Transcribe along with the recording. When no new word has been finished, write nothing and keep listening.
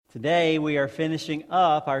Today we are finishing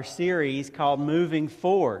up our series called Moving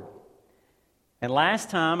Forward. And last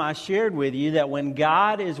time I shared with you that when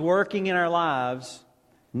God is working in our lives,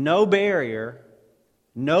 no barrier,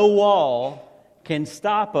 no wall can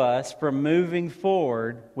stop us from moving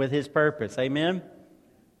forward with His purpose. Amen?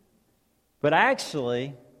 But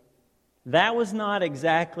actually, that was not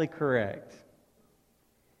exactly correct.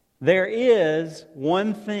 There is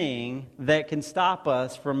one thing that can stop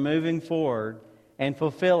us from moving forward and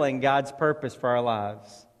fulfilling God's purpose for our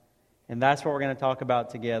lives. And that's what we're going to talk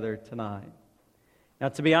about together tonight. Now,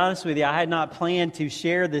 to be honest with you, I had not planned to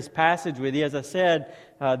share this passage with you. As I said,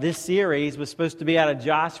 this series was supposed to be out of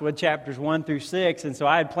Joshua chapters 1 through 6. And so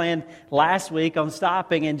I had planned last week on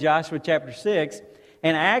stopping in Joshua chapter 6.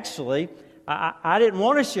 And actually, I didn't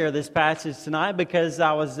want to share this passage tonight because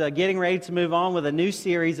I was getting ready to move on with a new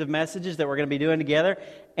series of messages that we're going to be doing together.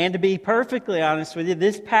 And to be perfectly honest with you,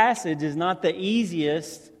 this passage is not the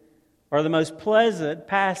easiest or the most pleasant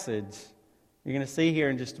passage you're going to see here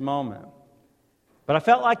in just a moment. But I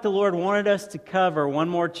felt like the Lord wanted us to cover one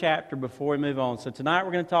more chapter before we move on. So tonight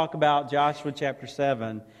we're going to talk about Joshua chapter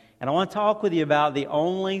 7. And I want to talk with you about the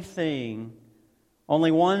only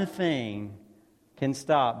one thing can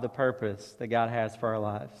stop the purpose that God has for our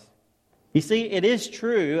lives. You see, it is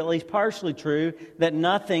true, at least partially true, that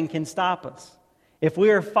nothing can stop us. If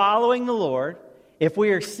we are following the Lord, if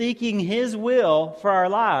we are seeking His will for our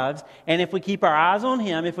lives, and if we keep our eyes on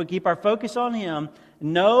Him, if we keep our focus on Him,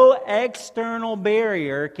 no external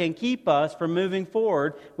barrier can keep us from moving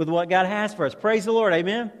forward with what God has for us. Praise the Lord,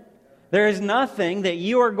 amen? There is nothing that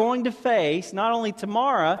you are going to face, not only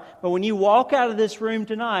tomorrow, but when you walk out of this room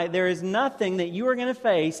tonight, there is nothing that you are going to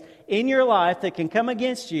face in your life that can come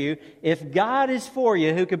against you. If God is for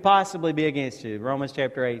you, who could possibly be against you? Romans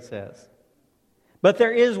chapter 8 says. But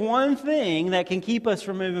there is one thing that can keep us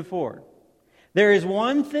from moving forward. There is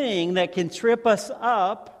one thing that can trip us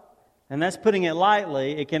up, and that's putting it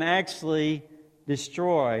lightly. It can actually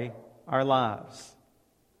destroy our lives.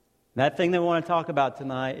 That thing that we want to talk about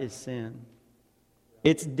tonight is sin.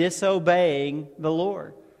 It's disobeying the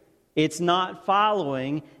Lord. It's not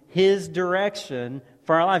following His direction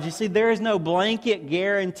for our lives. You see, there is no blanket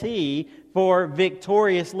guarantee for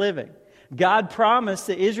victorious living. God promised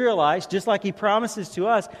the Israelites, just like He promises to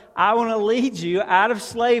us, I want to lead you out of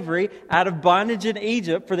slavery, out of bondage in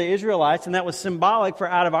Egypt for the Israelites, and that was symbolic for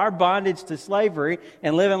out of our bondage to slavery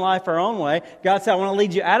and living life our own way. God said, I want to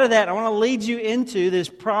lead you out of that. I want to lead you into this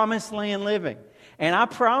promised land living. And I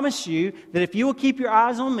promise you that if you will keep your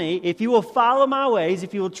eyes on me, if you will follow my ways,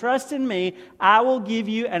 if you will trust in me, I will give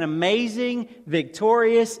you an amazing,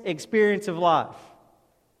 victorious experience of life.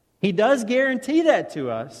 He does guarantee that to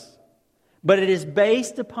us. But it is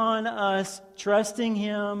based upon us trusting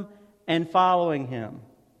Him and following Him.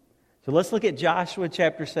 So let's look at Joshua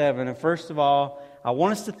chapter 7. And first of all, I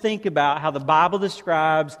want us to think about how the Bible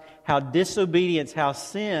describes how disobedience, how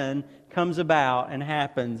sin comes about and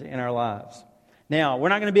happens in our lives. Now, we're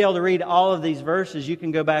not going to be able to read all of these verses. You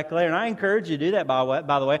can go back later. And I encourage you to do that,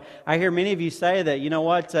 by the way. I hear many of you say that, you know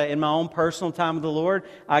what, in my own personal time with the Lord,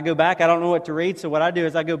 I go back, I don't know what to read. So what I do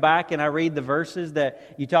is I go back and I read the verses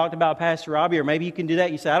that you talked about, Pastor Robbie. Or maybe you can do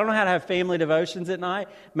that. You say, I don't know how to have family devotions at night.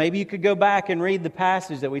 Maybe you could go back and read the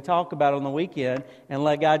passage that we talk about on the weekend and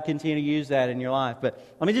let God continue to use that in your life. But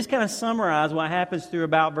let me just kind of summarize what happens through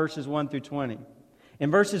about verses 1 through 20. In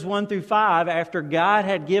verses 1 through 5, after God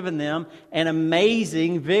had given them an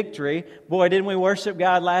amazing victory, boy, didn't we worship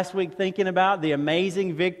God last week thinking about the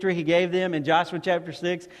amazing victory He gave them in Joshua chapter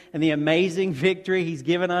 6 and the amazing victory He's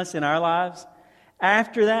given us in our lives?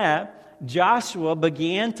 After that, Joshua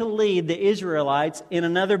began to lead the Israelites in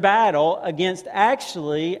another battle against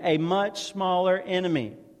actually a much smaller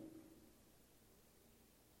enemy.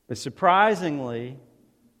 But surprisingly,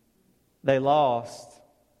 they lost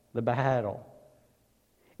the battle.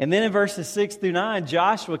 And then in verses 6 through 9,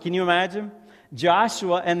 Joshua, can you imagine?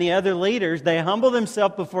 Joshua and the other leaders, they humbled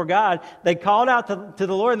themselves before God. They called out to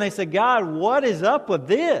the Lord and they said, God, what is up with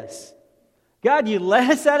this? God, you led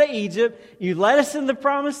us out of Egypt. You led us in the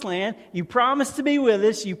promised land. You promised to be with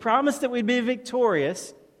us. You promised that we'd be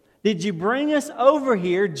victorious. Did you bring us over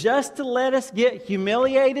here just to let us get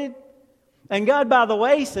humiliated? And God, by the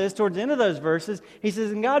way, He says towards the end of those verses, He says,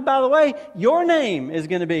 and God, by the way, your name is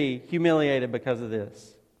going to be humiliated because of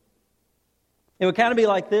this. It would kind of be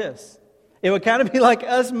like this. It would kind of be like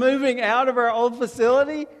us moving out of our old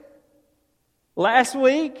facility last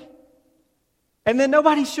week, and then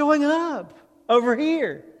nobody showing up over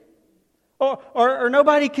here. Or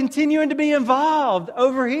nobody continuing to be involved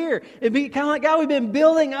over here. It'd be kind of like, God, we've been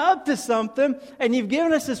building up to something, and you've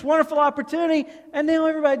given us this wonderful opportunity, and then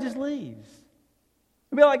everybody just leaves.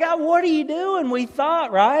 We'd be like, God, what are you doing? We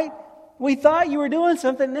thought, right? We thought you were doing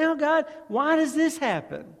something. Now, God, why does this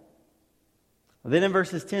happen? Well, then in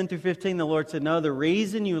verses 10 through 15, the Lord said, no, the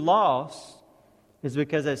reason you lost is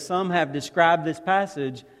because, as some have described this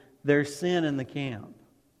passage, there's sin in the camp.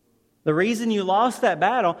 The reason you lost that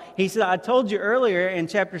battle, he said, I told you earlier in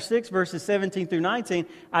chapter 6, verses 17 through 19,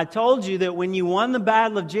 I told you that when you won the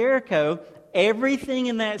battle of Jericho, everything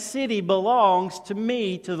in that city belongs to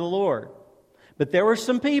me, to the Lord. But there were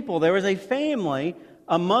some people, there was a family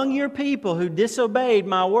among your people who disobeyed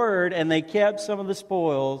my word, and they kept some of the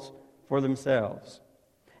spoils for themselves.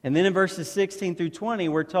 And then in verses 16 through 20,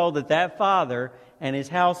 we're told that that father and his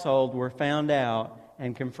household were found out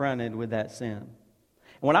and confronted with that sin.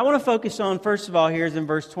 What I want to focus on, first of all, here is in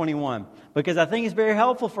verse 21, because I think it's very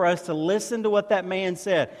helpful for us to listen to what that man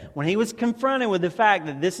said. When he was confronted with the fact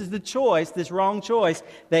that this is the choice, this wrong choice,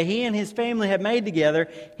 that he and his family have made together,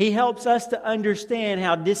 he helps us to understand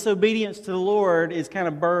how disobedience to the Lord is kind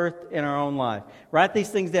of birthed in our own life. Write these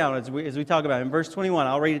things down as we talk about it. In verse 21,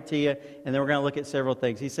 I'll read it to you, and then we're going to look at several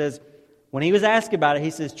things. He says, when he was asked about it,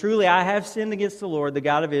 he says, truly I have sinned against the Lord, the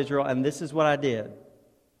God of Israel, and this is what I did.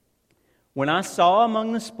 When I saw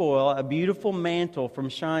among the spoil a beautiful mantle from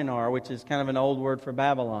Shinar, which is kind of an old word for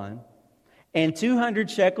Babylon, and 200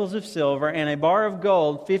 shekels of silver, and a bar of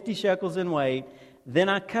gold, 50 shekels in weight, then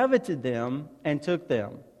I coveted them and took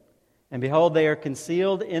them. And behold, they are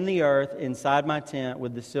concealed in the earth inside my tent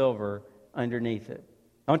with the silver underneath it.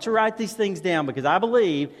 I want you to write these things down, because I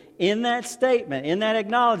believe in that statement, in that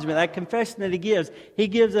acknowledgement, that confession that he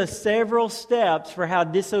gives us several steps for how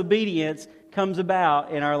disobedience comes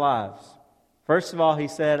about in our lives. First of all, he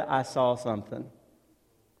said, I saw something.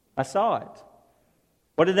 I saw it.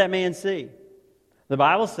 What did that man see? The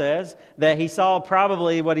Bible says that he saw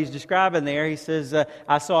probably what he's describing there. He says,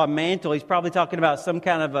 I saw a mantle. He's probably talking about some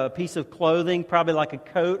kind of a piece of clothing, probably like a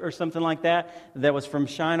coat or something like that was from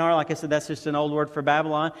Shinar. Like I said, that's just an old word for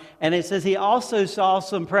Babylon. And it says he also saw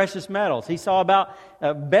some precious metals. He saw about,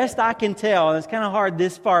 best I can tell, and it's kind of hard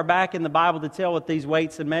this far back in the Bible to tell what these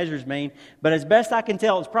weights and measures mean, but as best I can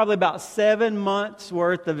tell, it's probably about 7 months'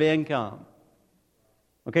 worth of income.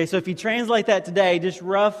 Okay, so if you translate that today, just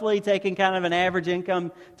roughly taking kind of an average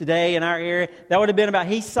income today in our area, that would have been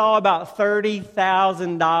he saw about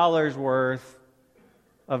 $30,000 worth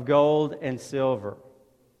of gold and silver.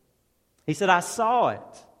 He said, I saw it.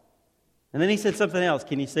 And then he said something else.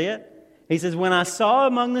 Can you see it? He says, when I saw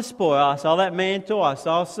among the spoil, I saw that mantle, I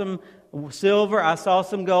saw some silver, I saw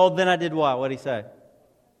some gold, then I did what? What did he say?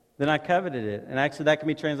 Then I coveted it. And actually that can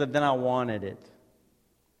be translated, then I wanted it.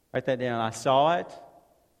 Write that down. I saw it.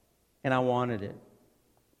 And I wanted it.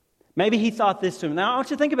 Maybe he thought this to him. Now, I want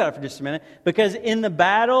you to think about it for just a minute. Because in the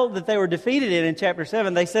battle that they were defeated in chapter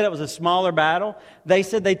 7, they said it was a smaller battle. They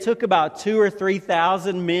said they took about 2,000 or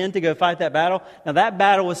 3,000 men to go fight that battle. Now, that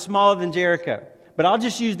battle was smaller than Jericho. But I'll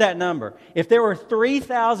just use that number. If there were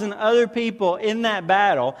 3,000 other people in that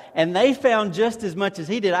battle, and they found just as much as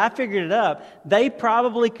he did, I figured it up, they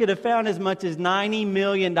probably could have found as much as $90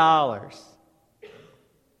 million.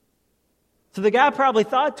 So the guy probably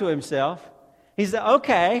thought to himself, he said,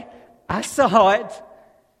 okay, I saw it,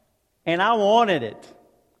 and I wanted it.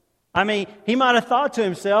 I mean, he might have thought to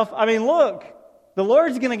himself, look, the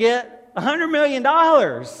Lord's going to get $100 million.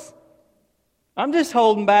 I'm just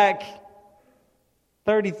holding back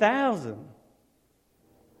 30,000.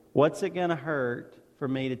 What's it going to hurt for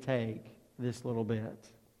me to take this little bit?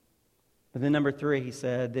 But then number 3, he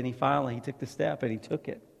said, then he took the step and he took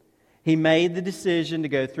it. He made the decision to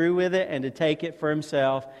go through with it and to take it for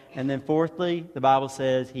himself. And then fourthly, the Bible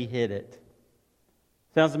says he hid it.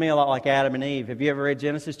 Sounds to me a lot like Adam and Eve. Have you ever read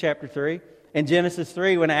Genesis chapter 3? In Genesis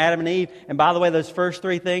 3, when Adam and Eve, and by the way, those first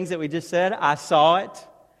 3 things that we just said, I saw it,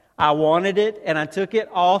 I wanted it, and I took it,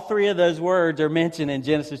 all 3 of those words are mentioned in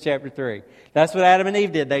Genesis chapter 3. That's what Adam and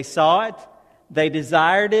Eve did. They saw it, they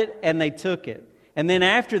desired it, and they took it. And then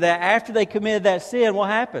after that, after they committed that sin, what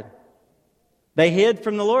happened? They hid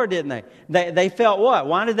from the Lord, didn't they? They felt what?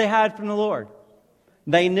 Why did they hide from the Lord?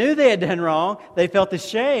 They knew they had done wrong. They felt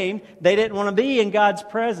ashamed. They didn't want to be in God's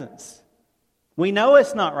presence. We know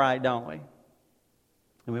it's not right, don't we?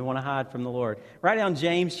 And we want to hide from the Lord. Write down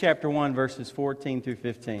James chapter 1, verses 14 through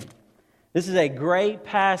 15. This is a great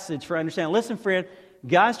passage for understanding. Listen, friend,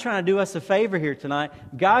 God's trying to do us a favor here tonight.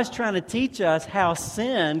 God's trying to teach us how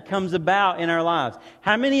sin comes about in our lives.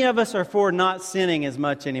 How many of us are for not sinning as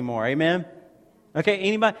much anymore? Amen? Okay,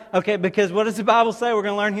 anybody? Okay, because what does the Bible say? We're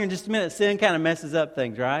going to learn here in just a minute. Sin kind of messes up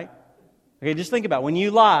things, right? Okay, just think about it. When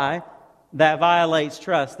you lie, that violates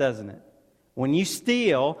trust, doesn't it? When you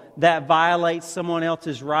steal, that violates someone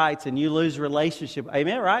else's rights and you lose relationship.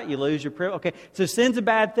 Amen, right? You lose your privilege. Okay, so sin's a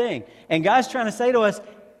bad thing. And God's trying to say to us,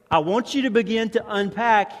 I want you to begin to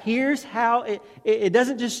unpack. Here's how it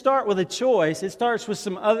doesn't just start with a choice. It starts with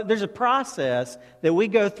some other, there's a process that we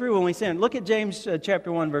go through when we sin. Look at James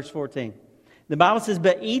chapter 1, verse 14. The Bible says,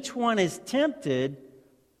 but each one is tempted.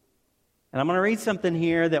 And I'm going to read something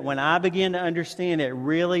here that when I begin to understand it,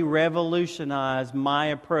 really revolutionized my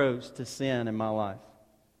approach to sin in my life.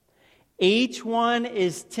 Each one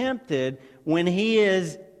is tempted when he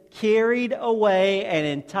is carried away and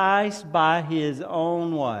enticed by his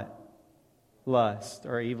own what? Lust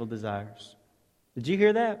or evil desires. Did you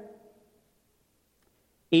hear that?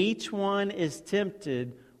 Each one is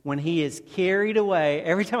tempted when he is carried away.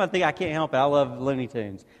 Every time I think, I can't help it. I love Looney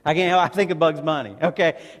Tunes. I can't help. I think of Bugs Bunny.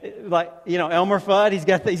 Okay, like Elmer Fudd. He's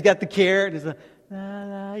got the carrot. It's like,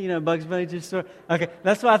 la, la, Bugs Bunny just sort of, okay.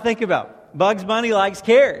 That's what I think about. Bugs Bunny likes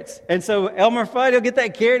carrots, and so Elmer Fudd, he'll get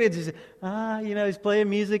that carrot and just he's playing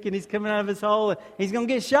music and he's coming out of his hole and he's going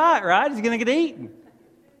to get shot. Right? He's going to get eaten.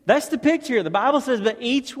 That's the picture. The Bible says, but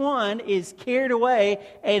each one is carried away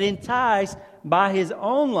and enticed by his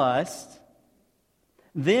own lust.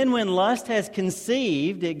 Then when lust has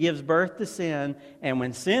conceived, it gives birth to sin. And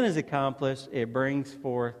when sin is accomplished, it brings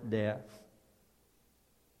forth death.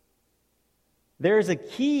 There's a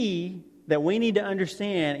key that we need to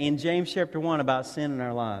understand in James chapter 1 about sin in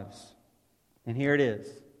our lives. And here it is.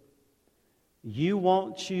 You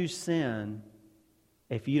won't choose sin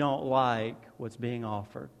if you don't like what's being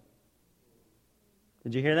offered.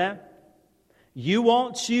 Did you hear that? You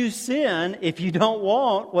won't choose sin if you don't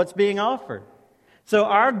want what's being offered. So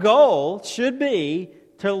our goal should be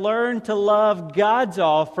to learn to love God's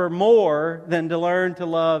offer more than to learn to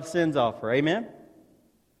love sin's offer. Amen?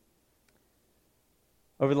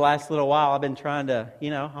 Over the last little while, I've been trying to,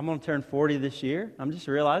 I'm going to turn 40 this year. I'm just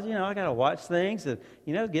realizing, I got to watch things and,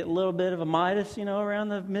 get a little bit of a Midas, around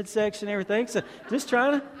the midsection and everything. So just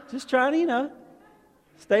trying to,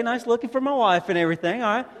 stay nice looking for my wife and everything,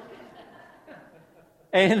 all right?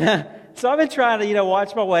 And so I've been trying to,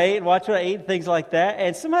 watch my weight and watch what I eat and things like that.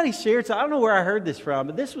 And somebody shared, so I don't know where I heard this from,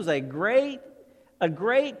 but this was a great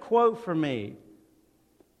quote from me.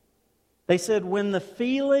 They said, when the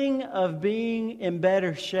feeling of being in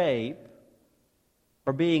better shape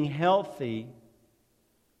or being healthy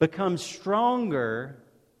becomes stronger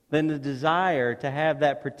than the desire to have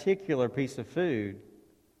that particular piece of food,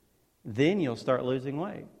 then you'll start losing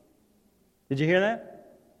weight. Did you hear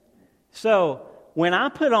that? So, when I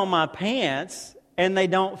put on my pants and they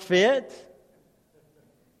don't fit,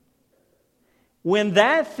 when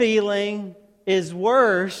that feeling is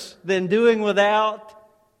worse than doing without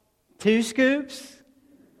 2 scoops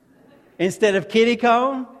instead of kitty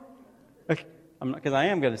cone, because I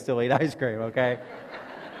am going to still eat ice cream, okay?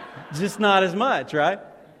 Just not as much, right?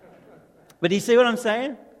 But do you see what I'm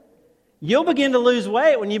saying? You'll begin to lose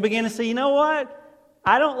weight when you begin to say, you know what?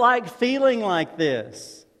 I don't like feeling like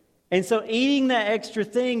this. And so eating that extra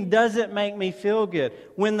thing doesn't make me feel good.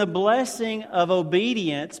 When the blessing of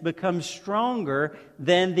obedience becomes stronger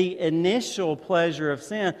than the initial pleasure of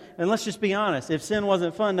sin, and let's just be honest, if sin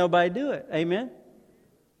wasn't fun, nobody'd do it. Amen?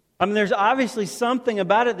 I mean, there's obviously something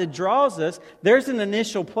about it that draws us. There's an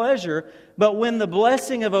initial pleasure, but when the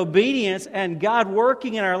blessing of obedience and God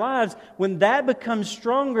working in our lives, when that becomes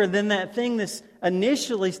stronger than that thing that's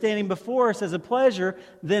initially standing before us as a pleasure,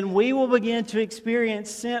 then we will begin to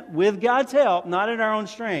experience sin with God's help, not in our own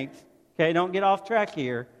strength. Okay, don't get off track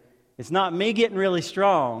here. It's not me getting really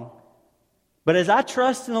strong. But as I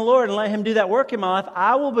trust in the Lord and let Him do that work in my life,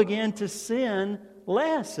 I will begin to sin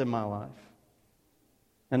less in my life.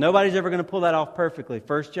 Now, nobody's ever going to pull that off perfectly.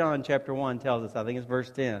 1 John chapter 1 tells us, I think it's verse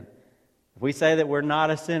 10. If we say that we're not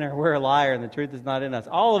a sinner, we're a liar and the truth is not in us.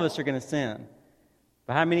 All of us are going to sin.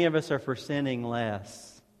 But how many of us are for sinning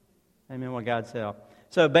less? Amen, with God's help.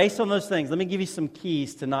 So based on those things, let me give you some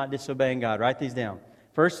keys to not disobeying God. Write these down.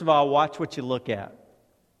 First of all, watch what you look at.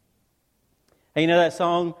 Hey, you know that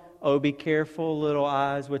song, Oh, be careful, little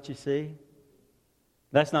eyes, what you see?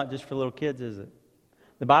 That's not just for little kids, is it?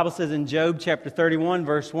 The Bible says in Job chapter 31,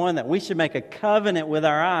 verse 1, that we should make a covenant with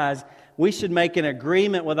our eyes. We should make an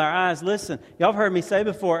agreement with our eyes. Listen, y'all have heard me say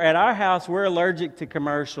before, at our house, we're allergic to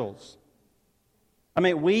commercials. I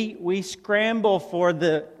mean, we scramble for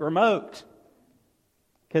the remote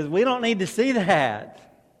because we don't need to see that,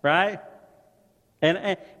 right?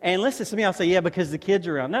 And listen, some of y'all say, yeah, because the kids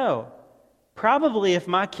are around. No. Probably if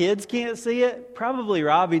my kids can't see it, probably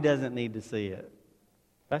Robbie doesn't need to see it.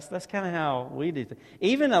 That's kind of how we do things.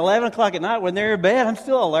 Even 11 o'clock at night when they're in bed, I'm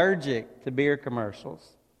still allergic to beer commercials.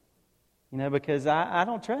 because I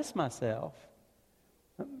don't trust myself.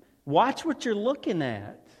 Watch what you're looking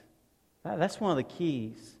at. That's one of the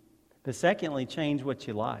keys. But secondly, change what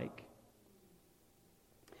you like.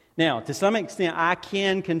 Now, to some extent, I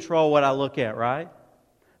can control what I look at, right?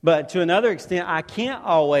 But to another extent, I can't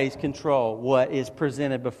always control what is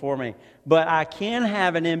presented before me. But I can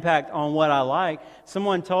have an impact on what I like.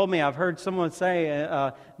 Someone told me, I've heard someone say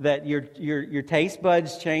that your taste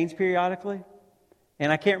buds change periodically.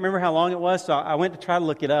 And I can't remember how long it was, so I went to try to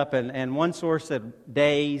look it up. And one source said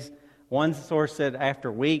days. One source said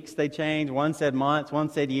after weeks they change. One said months. One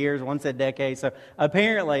said years. One said decades. So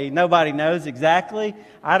apparently nobody knows exactly.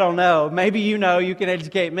 I don't know. Maybe you know. You can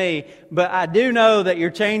educate me. But I do know that your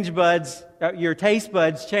taste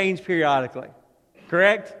buds change periodically.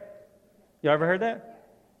 Correct? You ever heard that?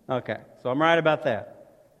 Okay. So I'm right about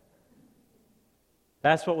that.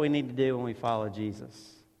 That's what we need to do when we follow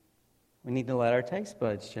Jesus. We need to let our taste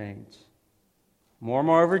buds change. More and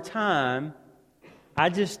more over time, I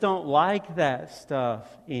just don't like that stuff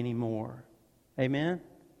anymore. Amen?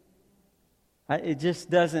 It just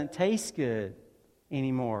doesn't taste good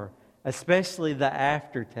anymore, especially the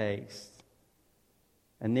aftertaste.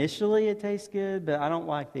 Initially it tastes good, but I don't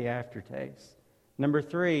like the aftertaste. Number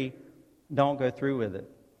 3, don't go through with it.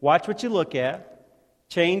 Watch what you look at.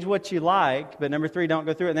 Change what you like, but number 3, don't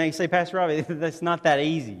go through it. And then you say, Pastor Robbie, that's not that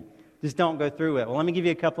easy. Just don't go through it. Well, let me give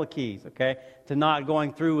you a couple of keys, okay, to not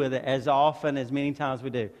going through with it as often, as many times we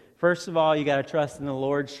do. First of all, you got to trust in the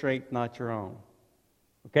Lord's strength, not your own.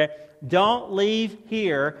 Okay? Don't leave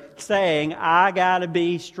here saying, I got to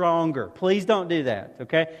be stronger. Please don't do that,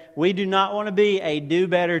 okay? We do not want to be a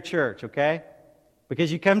do-better church, okay?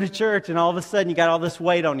 Because you come to church and all of a sudden you got all this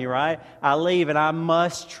weight on you, right? I leave and I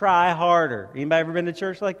must try harder. Anybody ever been to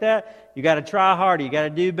church like that? You got to try harder. You got to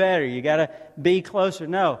do better. You got to be closer.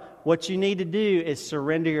 No. What you need to do is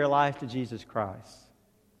surrender your life to Jesus Christ.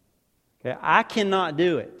 Okay? I cannot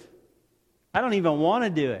do it. I don't even want to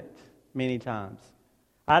do it many times.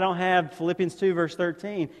 I don't have Philippians 2 verse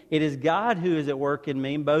 13. It is God who is at work in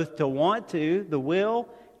me, both to want to, the will,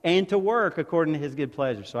 and to work according to His good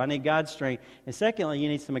pleasure. So I need God's strength. And secondly, you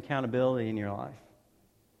need some accountability in your life.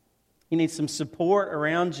 You need some support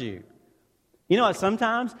around you. You know what?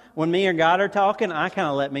 Sometimes when me and God are talking, I kind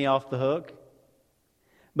of let me off the hook.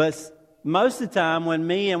 But most of the time when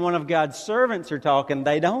me and one of God's servants are talking,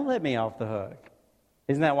 they don't let me off the hook.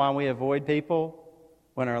 Isn't that why we avoid people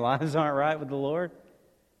when our lives aren't right with the Lord?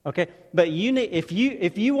 Okay, but you need, if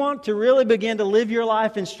you want to really begin to live your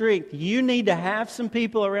life in strength, you need to have some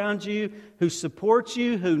people around you who support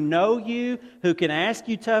you, who know you, who can ask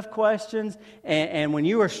you tough questions, and when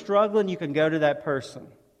you are struggling, you can go to that person.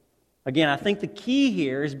 Again, I think the key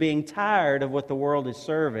here is being tired of what the world is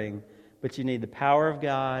serving, but you need the power of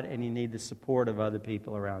God and you need the support of other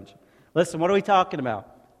people around you. Listen, what are we talking about?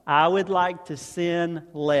 I would like to sin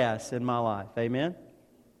less in my life. Amen?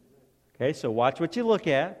 Okay, so watch what you look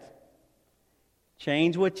at.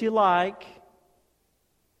 Change what you like.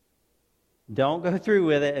 Don't go through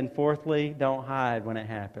with it. And fourthly, don't hide when it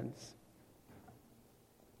happens.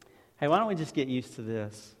 Hey, why don't we just get used to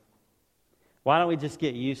this? Why don't we just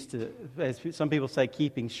get used to, as some people say,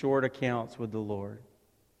 keeping short accounts with the Lord?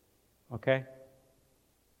 Okay?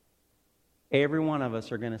 Every one of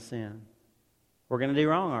us are going to sin. We're going to do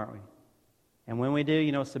wrong, aren't we? And when we do,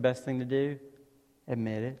 you know what's the best thing to do?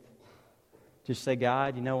 Admit it. Just say,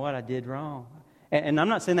 God, you know what? I did wrong. And I'm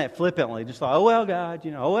not saying that flippantly. Just like, oh, well, God,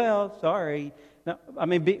 oh, well, sorry. No, I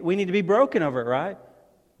mean, we need to be broken over it, right?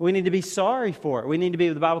 We need to be sorry for it. We need to be,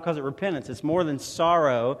 the Bible calls it repentance. It's more than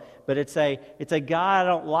sorrow, but it's a God, I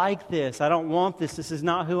don't like this. I don't want this. This is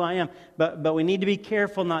not who I am. But we need to be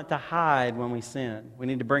careful not to hide when we sin. We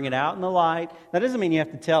need to bring it out in the light. That doesn't mean you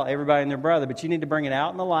have to tell everybody and their brother, but you need to bring it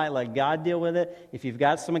out in the light, let God deal with it. If you've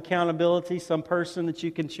got some accountability, some person that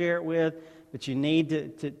you can share it with, but you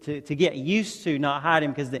need to get used to not hiding,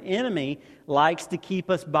 because the enemy likes to keep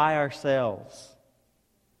us by ourselves.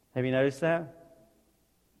 Have you noticed that?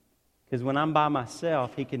 Because when I'm by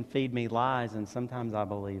myself, he can feed me lies, and sometimes I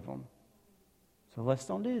believe them. So let's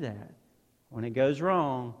don't do that. When it goes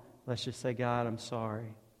wrong, let's just say, God, I'm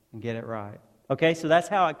sorry, and get it right. Okay, so that's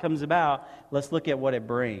how it comes about. Let's look at what it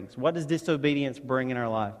brings. What does disobedience bring in our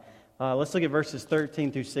life? Let's look at verses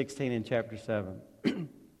 13 through 16 in chapter 7.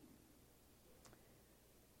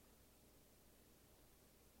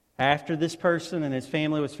 After this person and his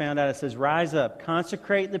family was found out, it says, rise up,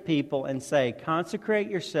 consecrate the people, and say, consecrate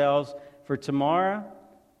yourselves for tomorrow.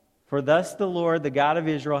 For thus the Lord, the God of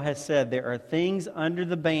Israel, has said, there are things under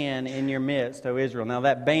the ban in your midst, O Israel. Now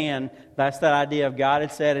that ban, that's that idea of God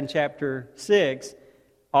had said in chapter 6,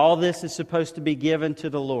 All this is supposed to be given to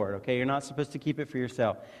the Lord, okay? You're not supposed to keep it for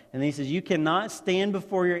yourself. And then he says, you cannot stand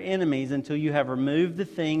before your enemies until you have removed the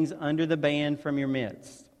things under the ban from your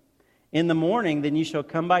midst. In the morning, then you shall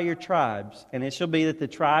come by your tribes, and it shall be that the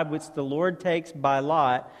tribe which the Lord takes by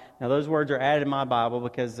lot. Now, those words are added in my Bible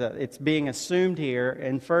because it's being assumed here,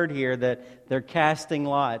 inferred here, that they're casting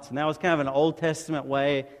lots. And that was kind of an Old Testament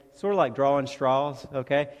way, sort of like drawing straws,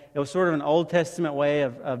 okay? It was sort of an Old Testament way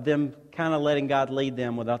of them kind of letting God lead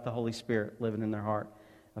them without the Holy Spirit living in their heart.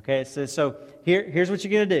 Okay, it says, so here's what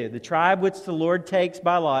you're going to do. The tribe which the Lord takes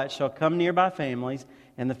by lot shall come near by families,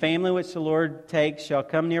 and the family which the Lord takes shall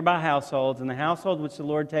come near by households, and the household which the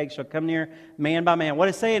Lord takes shall come near man by man. What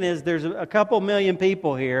it's saying is there's a couple million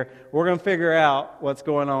people here. We're going to figure out what's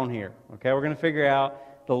going on here. Okay, we're going to figure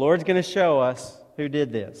out, the Lord's going to show us who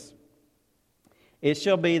did this. It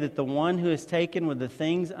shall be that the one who is taken with the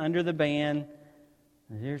things under the ban,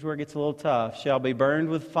 and here's where it gets a little tough, shall be burned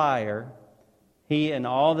with fire, he and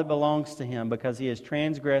all that belongs to him, because he has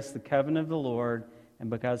transgressed the covenant of the Lord, and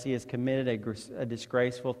because he has committed a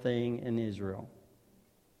disgraceful thing in Israel.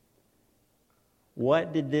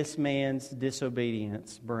 What did this man's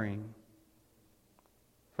disobedience bring?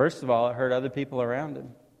 First of all, it hurt other people around him.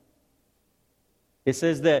 It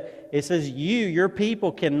says your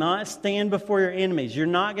people cannot stand before your enemies. You're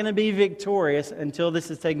not going to be victorious until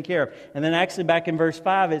this is taken care of. And then actually back in verse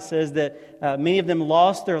 5 it says that many of them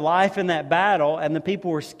lost their life in that battle, and the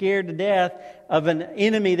people were scared to death of an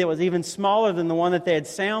enemy that was even smaller than the one that they had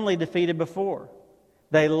soundly defeated before.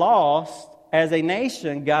 They lost, as a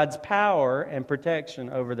nation, God's power and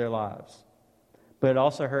protection over their lives. But it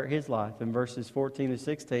also hurt his life. In verses 14 to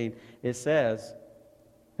 16 it says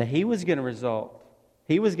that he was going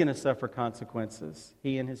to suffer consequences,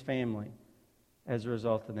 he and his family, as a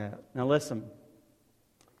result of that. Now listen,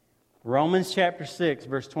 Romans chapter 6,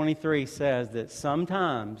 verse 23 says that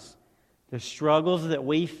sometimes the struggles that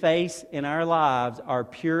we face in our lives are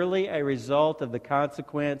purely a result of the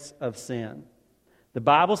consequence of sin. The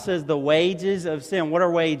Bible says the wages of sin. What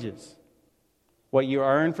are wages? What you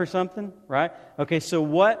earn for something, right? Okay, so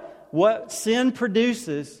what sin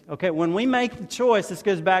produces, okay, when we make the choice, this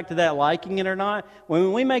goes back to that liking it or not.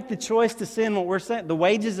 When we make the choice to sin, what we're saying, the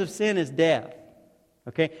wages of sin is death.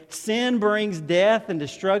 Okay? Sin brings death and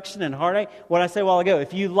destruction and heartache. What I said a while ago,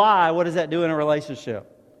 if you lie, what does that do in a relationship?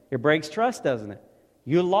 It breaks trust, doesn't it?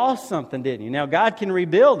 You lost something, didn't you? Now, God can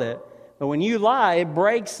rebuild it, but when you lie, it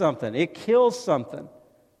breaks something. It kills something.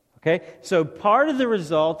 Okay? So part of the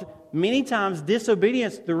result, many times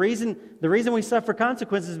disobedience, the reason we suffer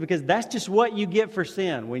consequences is because that's just what you get for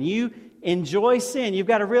sin. When you enjoy sin, you've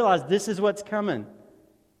got to realize this is what's coming.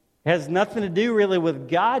 It has nothing to do really with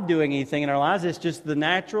God doing anything in our lives. It's just the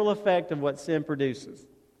natural effect of what sin produces.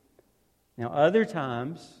 Now, other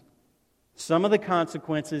times, some of the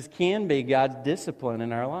consequences can be God's discipline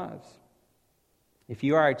in our lives. If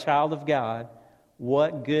you are a child of God,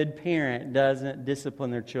 what good parent doesn't discipline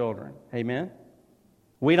their children? Amen?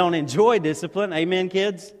 We don't enjoy discipline. Amen,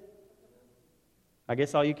 kids? I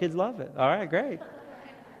guess all you kids love it. All right, great.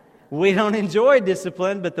 We don't enjoy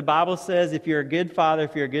discipline, but the Bible says if you're a good father,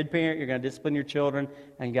 if you're a good parent, you're going to discipline your children,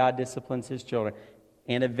 and God disciplines His children.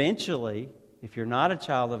 And eventually, if you're not a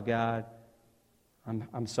child of God,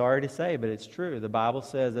 I'm sorry to say, but it's true. The Bible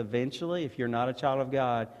says eventually, if you're not a child of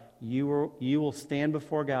God, you will stand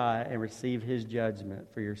before God and receive His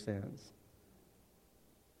judgment for your sins.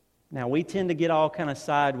 Now, we tend to get all kind of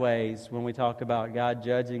sideways when we talk about God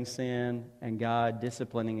judging sin and God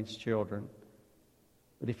disciplining His children.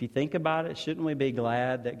 But if you think about it, shouldn't we be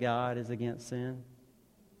glad that God is against sin?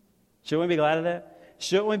 Shouldn't we be glad of that?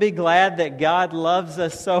 Shouldn't we be glad that God loves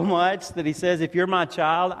us so much that He says, if you're my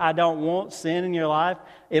child, I don't want sin in your life.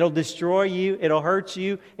 It'll destroy you. It'll hurt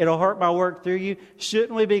you. It'll hurt my work through you.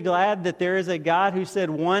 Shouldn't we be glad that there is a God who said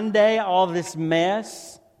one day all this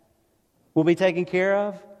mess will be taken care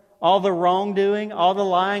of? All the wrongdoing, all the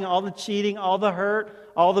lying, all the cheating, all the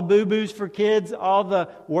hurt, all the boo-boos for kids, all the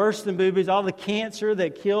worse than boo-boos, all the cancer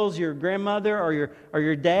that kills your grandmother or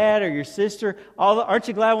your dad or your sister. Aren't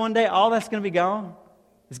you glad one day all that's going to be gone?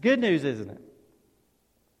 It's good news, isn't it?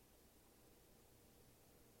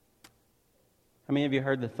 How many of you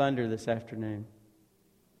heard the thunder this afternoon?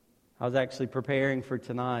 I was actually preparing for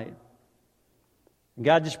tonight. And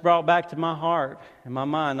God just brought back to my heart and my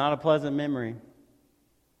mind, not a pleasant memory.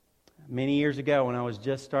 Many years ago when I was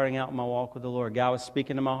just starting out in my walk with the Lord, God was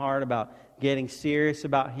speaking to my heart about getting serious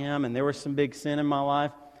about Him, and there was some big sin in my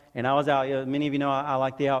life. And I was out, many of you know I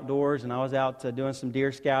like the outdoors, and I was out doing some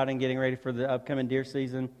deer scouting, getting ready for the upcoming deer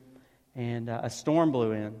season, and a storm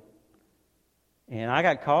blew in. And I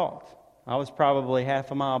got caught. I was probably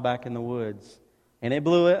half a mile back in the woods. And it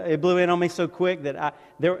blew in on me so quick that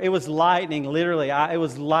it was lightning, literally. It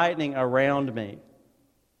was lightning around me.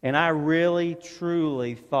 And I really,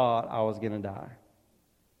 truly thought I was going to die.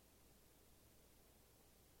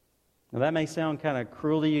 Now, that may sound kind of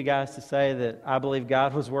cruel to you guys to say that I believe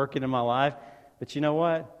God was working in my life. But you know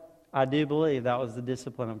what? I do believe that was the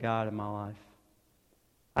discipline of God in my life.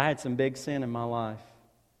 I had some big sin in my life.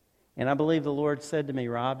 And I believe the Lord said to me,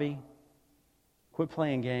 Robbie, quit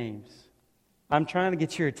playing games. I'm trying to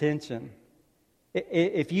get your attention.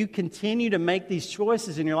 If you continue to make these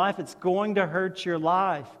choices in your life, it's going to hurt your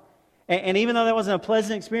life. And even though that wasn't a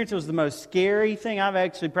pleasant experience, it was the most scary thing I've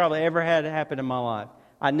actually probably ever had happen in my life.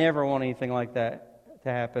 I never want anything like that to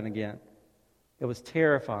happen again. It was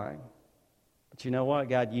terrifying. But you know what?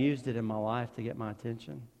 God used it in my life to get my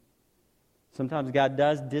attention. Sometimes God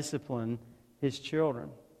does discipline His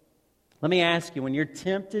children. Let me ask you, when you're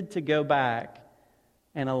tempted to go back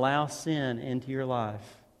and allow sin into your life,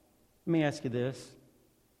 let me ask you this.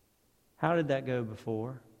 How did that go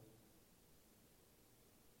before?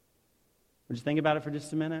 Would you think about it for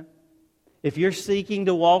just a minute? If you're seeking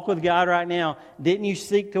to walk with God right now, didn't you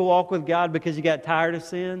seek to walk with God because you got tired of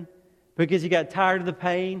sin? Because you got tired of the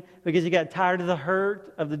pain? Because you got tired of the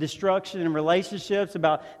hurt, of the destruction in relationships,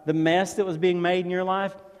 about the mess that was being made in your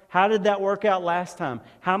life? How did that work out last time?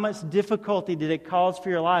 How much difficulty did it cause for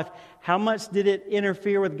your life? How much did it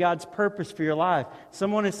interfere with God's purpose for your life?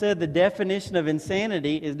 Someone has said the definition of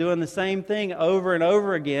insanity is doing the same thing over and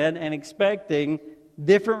over again and expecting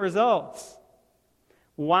different results.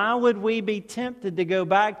 Why would we be tempted to go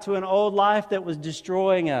back to an old life that was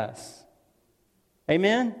destroying us?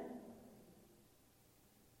 Amen?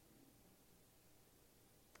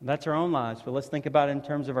 That's our own lives, but let's think about it in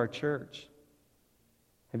terms of our church.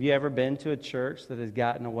 Have you ever been to a church that has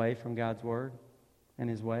gotten away from God's Word and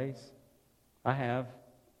His ways? I have.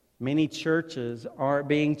 Many churches aren't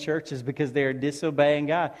being churches because they're disobeying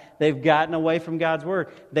God. They've gotten away from God's Word.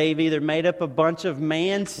 They've either made up a bunch of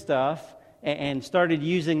man stuff and started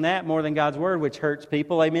using that more than God's Word, which hurts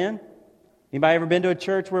people. Amen? Anybody ever been to a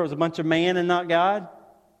church where it was a bunch of man and not God?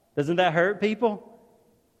 Doesn't that hurt people?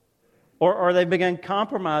 Or they've begun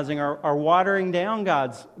compromising or watering down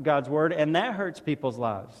God's Word, and that hurts people's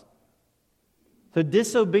lives. So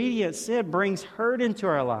disobedient sin brings hurt into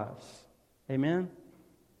our lives. Amen?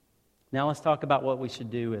 Now let's talk about what we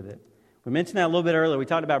should do with it. We mentioned that a little bit earlier. We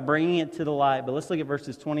talked about bringing it to the light, but let's look at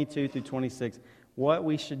verses 22 through 26. What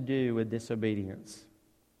we should do with disobedience.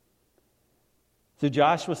 So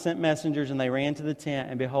Joshua sent messengers, and they ran to the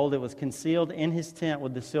tent, and behold, it was concealed in his tent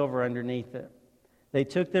with the silver underneath it. They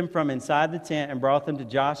took them from inside the tent and brought them to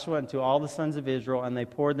Joshua and to all the sons of Israel, and they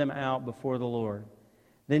poured them out before the Lord.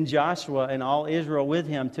 Then Joshua and all Israel with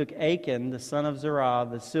him took Achan, the son of Zerah,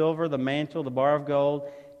 the silver, the mantle, the bar of gold,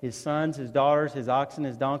 his sons, his daughters, his oxen,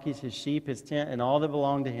 his donkeys, his sheep, his tent, and all that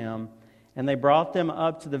belonged to him, and they brought them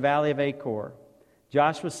up to the valley of Achor.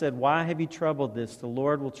 Joshua said, "Why have you troubled this? The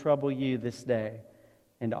Lord will trouble you this day."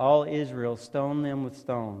 And all Israel stoned them with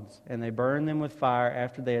stones, and they burned them with fire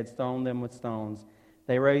after they had stoned them with stones.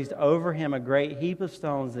 They raised over him a great heap of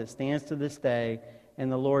stones that stands to this day,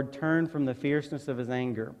 and the Lord turned from the fierceness of His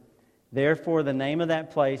anger. Therefore, the name of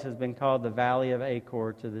that place has been called the Valley of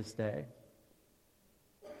Achor to this day.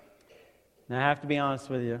 Now, I have to be honest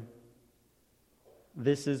with you.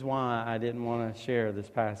 This is why I didn't want to share this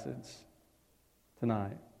passage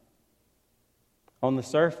tonight. On the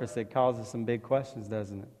surface, it causes some big questions,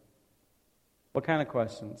 doesn't it? What kind of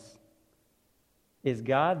questions? Is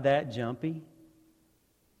God that jumpy?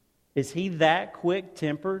 Is He that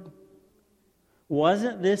quick-tempered?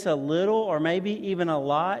 Wasn't this a little or maybe even a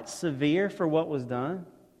lot severe for what was done?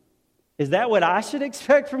 Is that what I should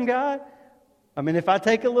expect from God? I mean, if I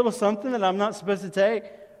take a little something that I'm not supposed to take,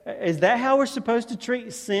 is that how we're supposed to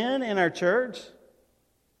treat sin in our church?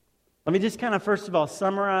 Let me just kind of first of all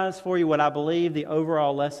summarize for you what I believe the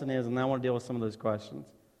overall lesson is, and then I want to deal with some of those questions.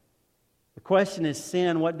 The question is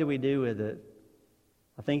sin, what do we do with it?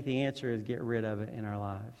 I think the answer is get rid of it in our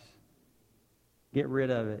lives. Get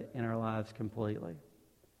rid of it in our lives completely.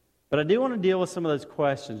 But I do want to deal with some of those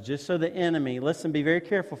questions, just so the enemy, listen, be very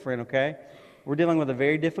careful, friend, okay? We're dealing with a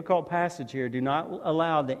very difficult passage here. Do not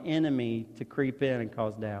allow the enemy to creep in and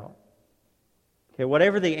cause doubt. Okay,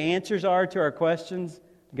 whatever the answers are to our questions,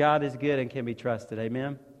 God is good and can be trusted.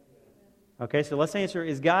 Amen? Okay, so let's answer,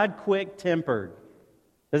 is God quick-tempered?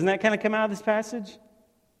 Doesn't that kind of come out of this passage?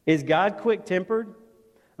 Is God quick-tempered?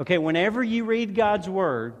 Okay, whenever you read God's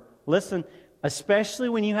Word, listen, especially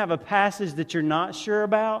when you have a passage that you're not sure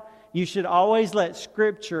about, you should always let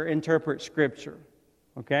Scripture interpret Scripture.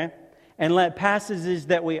 Okay? and let passages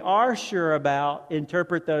that we are sure about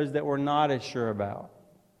interpret those that we're not as sure about.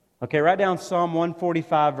 Okay, write down Psalm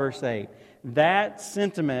 145, verse 8. That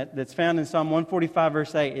sentiment that's found in Psalm 145,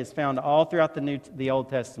 verse 8 is found all throughout the Old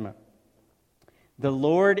Testament. The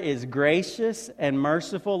Lord is gracious and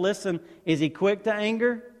merciful. Listen, is He quick to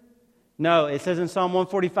anger? No, it says in Psalm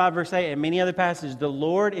 145, verse 8, and many other passages, the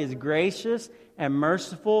Lord is gracious and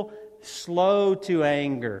merciful, slow to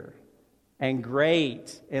anger, and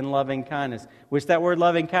great in loving kindness. Which that word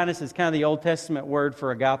loving kindness is kind of the Old Testament word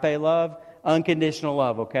for agape love, unconditional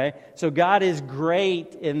love, okay? So God is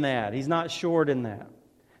great in that. He's not short in that.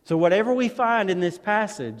 So whatever we find in this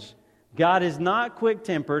passage, God is not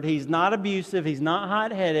quick-tempered. He's not abusive. He's not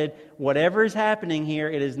hot-headed. Whatever is happening here,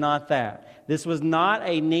 it is not that. This was not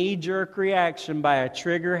a knee-jerk reaction by a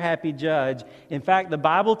trigger-happy judge. In fact, the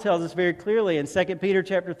Bible tells us very clearly in 2 Peter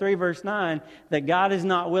chapter 3, verse 9, that God is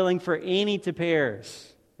not willing for any to perish.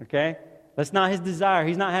 Okay? That's not His desire.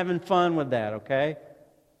 He's not having fun with that, okay?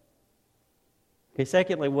 Okay,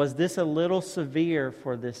 secondly, was this a little severe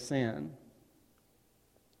for this sin?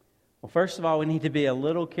 Well, first of all, we need to be a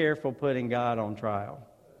little careful putting God on trial.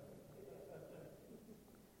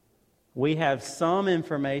 We have some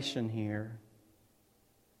information here,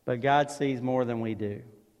 but God sees more than we do.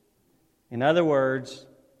 In other words,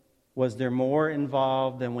 was there more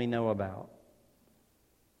involved than we know about?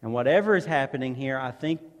 And whatever is happening here, I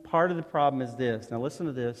think part of the problem is this. Now listen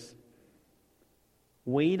to this.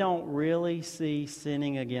 We don't really see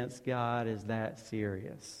sinning against God as that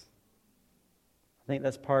serious. I think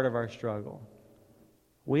that's part of our struggle.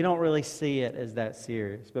 We don't really see it as that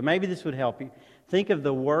serious. But maybe this would help you. Think of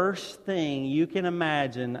the worst thing you can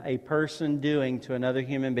imagine a person doing to another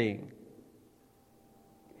human being.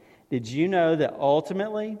 Did you know that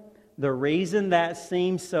ultimately the reason that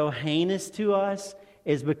seems so heinous to us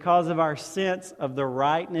is because of our sense of the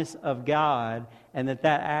rightness of God, and that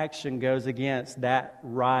action goes against that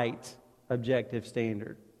right objective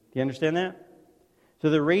standard? Do you understand that? So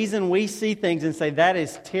the reason we see things and say, that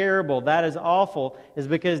is terrible, that is awful, is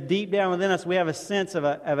because deep down within us we have a sense of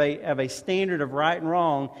a standard of right and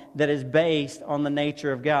wrong that is based on the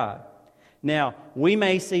nature of God. Now, we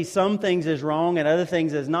may see some things as wrong and other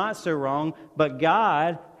things as not so wrong, but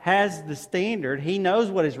God has the standard. He knows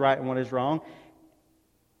what is right and what is wrong.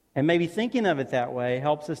 And maybe thinking of it that way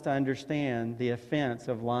helps us to understand the offense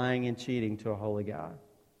of lying and cheating to a holy God.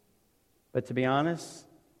 But to be honest,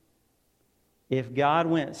 if God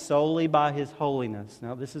went solely by His holiness,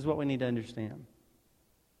 now this is what we need to understand.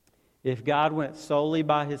 If God went solely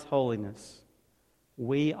by His holiness,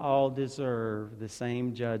 we all deserve the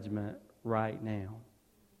same judgment right now.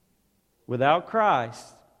 Without Christ,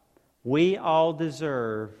 we all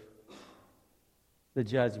deserve the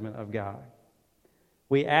judgment of God.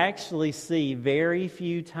 We actually see very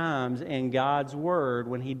few times in God's Word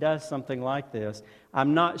when He does something like this.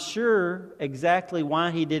 I'm not sure exactly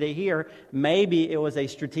why He did it here. Maybe it was a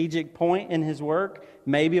strategic point in His work.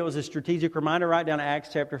 Maybe it was a strategic reminder. Write down Acts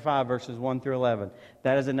chapter 5, verses 1 through 11.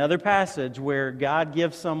 That is another passage where God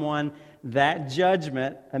gives someone that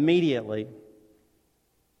judgment immediately.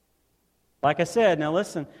 Like I said, now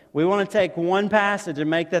listen, we want to take one passage and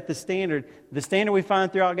make that the standard. The standard we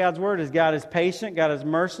find throughout God's Word is God is patient, God is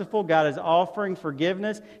merciful, God is offering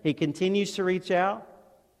forgiveness. He continues to reach out.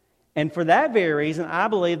 And for that very reason, I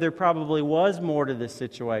believe there probably was more to this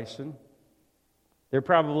situation. There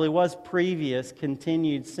probably was previous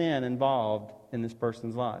continued sin involved in this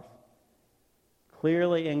person's life.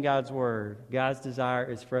 Clearly in God's Word, God's desire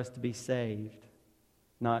is for us to be saved,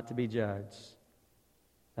 not to be judged.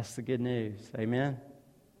 That's the good news. Amen?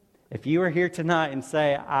 If you are here tonight and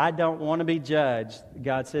say, I don't want to be judged,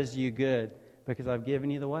 God says to you, good, because I've given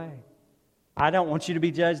you the way. I don't want you to be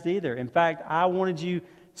judged either. In fact, I wanted you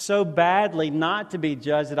so badly not to be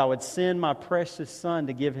judged that I would send my precious Son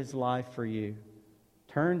to give His life for you.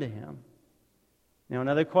 Turn to Him. Now,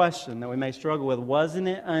 another question that we may struggle with, wasn't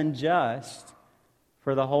it unjust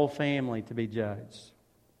for the whole family to be judged?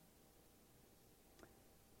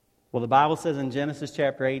 Well, the Bible says in Genesis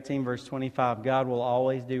chapter 18, verse 25, God will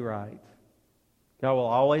always do right. God will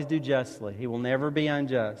always do justly. He will never be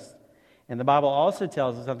unjust. And the Bible also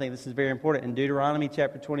tells us, I think this is very important, in Deuteronomy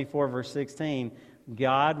chapter 24, verse 16,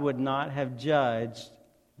 God would not have judged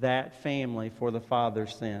that family for the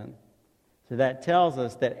father's sin. So that tells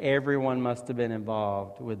us that everyone must have been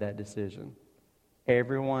involved with that decision.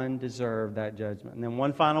 Everyone deserved that judgment. And then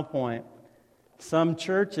one final point. Some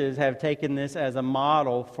churches have taken this as a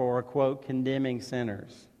model for, quote, condemning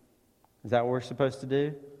sinners. Is that what we're supposed to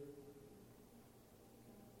do?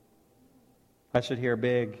 I should hear a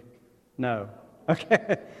big no.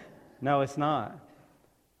 Okay. No, it's not.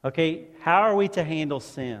 Okay, how are we to handle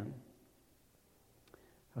sin?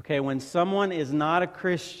 Okay, when someone is not a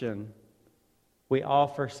Christian, we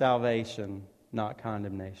offer salvation, not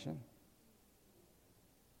condemnation.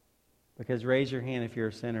 Because raise your hand if you're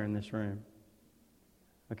a sinner in this room.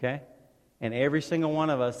 Okay? And every single one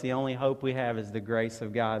of us, the only hope we have is the grace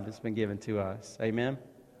of God that's been given to us. Amen?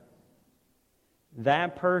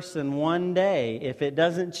 That person one day, if it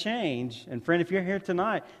doesn't change, and friend, if you're here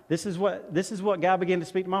tonight, this is what God began to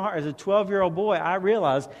speak to my heart. As a 12-year-old boy, I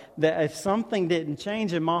realized that if something didn't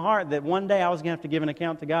change in my heart, that one day I was going to have to give an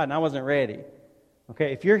account to God, and I wasn't ready.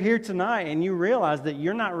 Okay, if you're here tonight and you realize that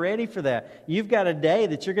you're not ready for that, you've got a day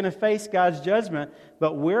that you're going to face God's judgment,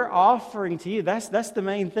 but we're offering to you. That's the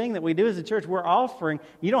main thing that we do as a church. We're offering.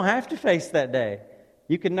 You don't have to face that day.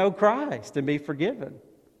 You can know Christ and be forgiven.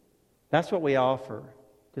 That's what we offer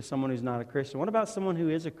to someone who's not a Christian. What about someone who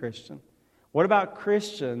is a Christian? What about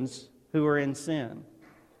Christians who are in sin?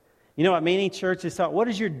 You know what many churches thought, what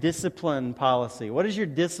is your discipline policy? What is your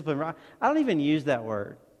discipline? I don't even use that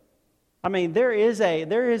word. I mean, there is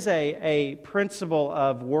a principle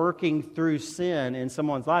of working through sin in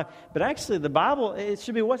someone's life, but actually the Bible, it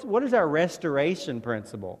should be, what is our restoration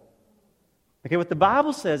principle? Okay, what the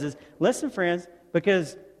Bible says is, listen friends,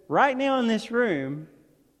 because right now in this room,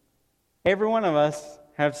 every one of us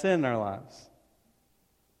have sin in our lives.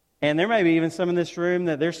 And there may be even some in this room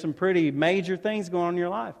that there's some pretty major things going on in your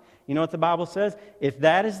life. You know what the Bible says? If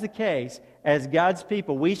that is the case, as God's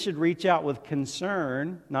people, we should reach out with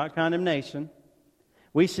concern, not condemnation.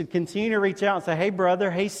 We should continue to reach out and say, hey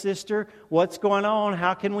brother, hey sister, what's going on?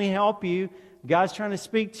 How can we help you? God's trying to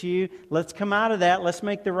speak to you. Let's come out of that. Let's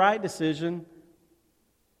make the right decision.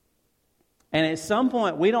 And at some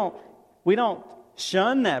point, we don't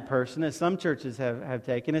shun that person, as some churches have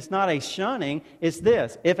taken. It's not a shunning. It's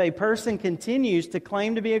this. If a person continues to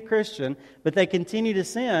claim to be a Christian, but they continue to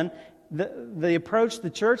sin, the approach the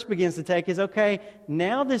church begins to take is, okay,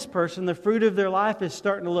 now this person, the fruit of their life is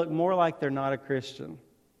starting to look more like they're not a Christian.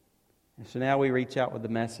 And so now we reach out with the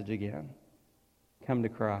message again. Come to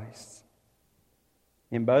Christ.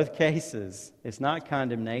 In both cases, it's not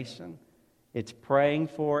condemnation. It's praying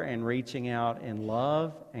for and reaching out in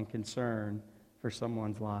love and concern for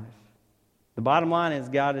someone's life. The bottom line is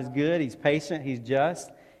God is good, He's patient, He's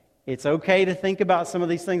just. It's okay to think about some of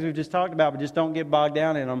these things we've just talked about, but just don't get bogged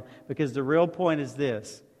down in them, because the real point is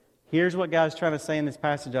this. Here's what God's trying to say in this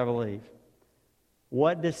passage, I believe.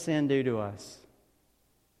 What does sin do to us?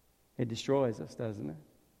 It destroys us, doesn't it?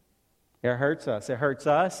 It hurts us. It hurts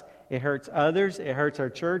us. It hurts others. It hurts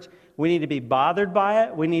our church. We need to be bothered by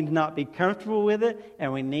it. We need to not be comfortable with it.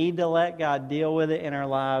 And we need to let God deal with it in our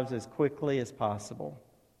lives as quickly as possible.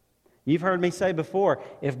 You've heard me say before,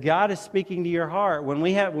 if God is speaking to your heart, when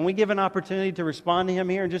we give an opportunity to respond to Him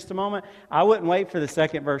here in just a moment, I wouldn't wait for the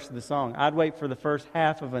second verse of the song. I'd wait for the first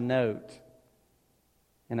half of a note.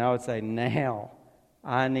 And I would say, now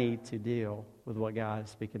I need to deal with what God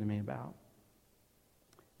is speaking to me about.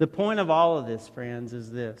 The point of all of this, friends, is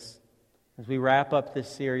this. As we wrap up this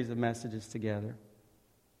series of messages together,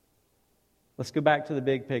 let's go back to the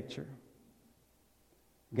big picture.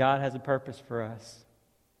 God has a purpose for us,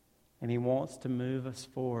 and He wants to move us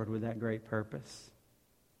forward with that great purpose.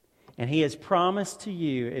 And He has promised to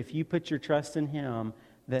you, if you put your trust in Him,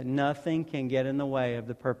 that nothing can get in the way of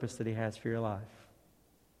the purpose that He has for your life.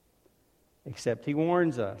 Except He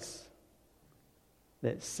warns us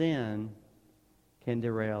that sin can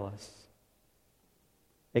derail us.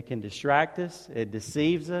 It can distract us. It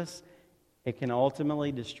deceives us. It can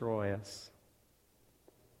ultimately destroy us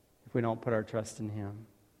if we don't put our trust in Him.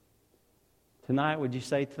 Tonight, would you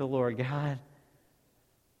say to the Lord, God,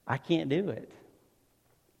 I can't do it.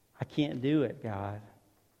 I can't do it, God,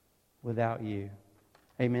 without You.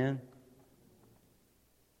 Amen?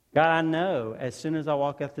 God, I know as soon as I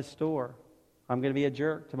walk out this door, I'm going to be a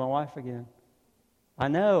jerk to my wife again. I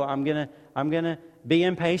know I'm gonna be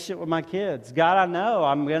impatient with my kids. God, I know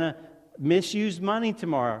I'm going to misuse money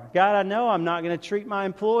tomorrow. God, I know I'm not going to treat my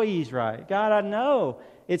employees right. God, I know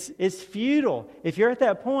it's futile. If you're at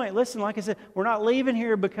that point, listen, like I said, we're not leaving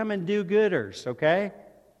here becoming do-gooders, okay?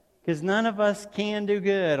 Because none of us can do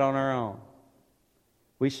good on our own.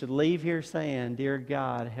 We should leave here saying, Dear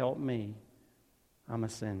God, help me. I'm a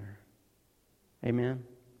sinner. Amen?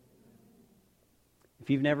 If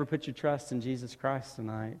you've never put your trust in Jesus Christ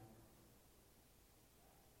tonight,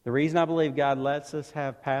 the reason I believe God lets us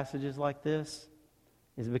have passages like this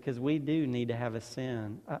is because we do need to have a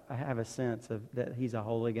sense of that He's a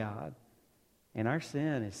holy God. And our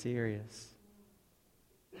sin is serious.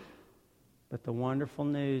 But the wonderful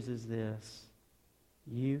news is this.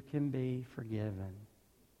 You can be forgiven.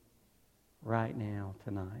 right now,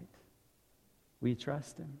 tonight. Will you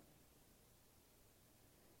trust Him?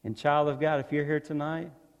 And child of God, if you're here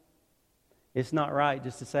tonight, it's not right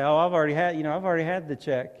just to say, oh, I've already had the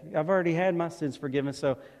check. I've already had my sins forgiven,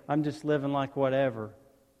 so I'm just living like whatever.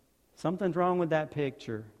 Something's wrong with that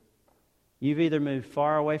picture. You've either moved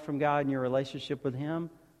far away from God in your relationship with Him,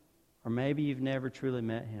 or maybe you've never truly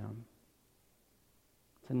met Him.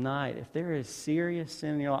 Tonight, if there is serious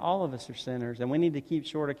sin in your life, all of us are sinners, and we need to keep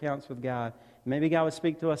short accounts with God. Maybe God would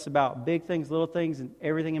speak to us about big things, little things, and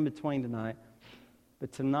everything in between tonight.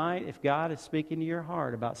 But tonight, if God is speaking to your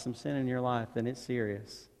heart about some sin in your life, then it's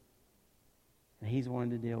serious. And He's wanting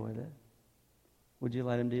to deal with it. Would you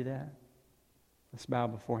let Him do that? Let's bow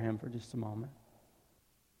before Him for just a moment.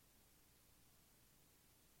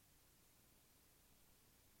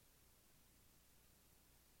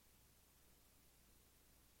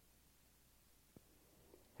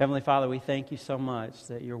 Heavenly Father, we thank You so much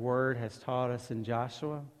that Your Word has taught us in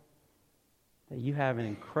Joshua that You have an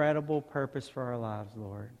incredible purpose for our lives,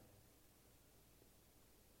 Lord.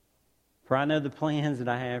 For I know the plans that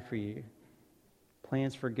I have for You,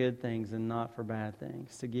 plans for good things and not for bad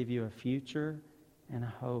things, to give You a future and a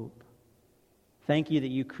hope. Thank You that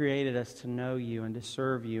You created us to know You and to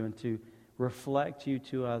serve You and to reflect You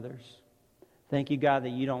to others. Thank You, God,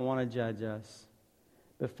 that You don't want to judge us.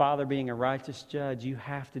 But Father, being a righteous judge, You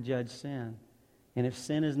have to judge sin. And if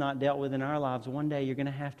sin is not dealt with in our lives, one day You're going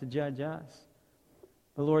to have to judge us.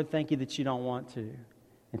 But Lord, thank You that You don't want to.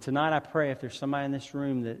 And tonight I pray if there's somebody in this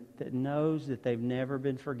room that knows that they've never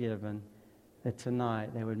been forgiven, that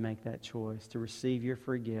tonight they would make that choice to receive Your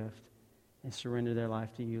free gift and surrender their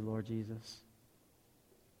life to You, Lord Jesus.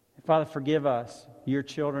 And Father, forgive us, Your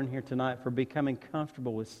children here tonight, for becoming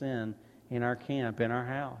comfortable with sin in our camp, in our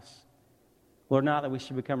house. Lord, not that we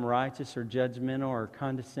should become righteous or judgmental or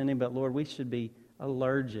condescending, but Lord, we should be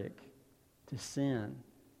allergic to sin.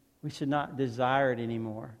 We should not desire it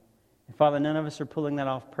anymore. And Father, none of us are pulling that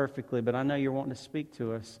off perfectly, but I know You're wanting to speak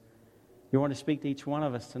to us. You're wanting to speak to each one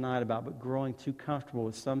of us tonight about growing too comfortable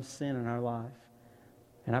with some sin in our life.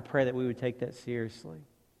 And I pray that we would take that seriously.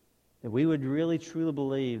 That we would really truly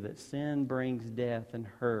believe that sin brings death and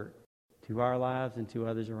hurt to our lives and to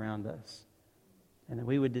others around us. And that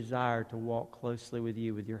we would desire to walk closely with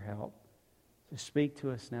You with Your help. So speak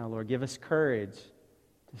to us now, Lord. Give us courage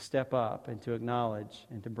to step up and to acknowledge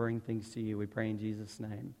and to bring things to You. We pray in Jesus'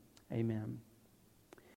 name. Amen.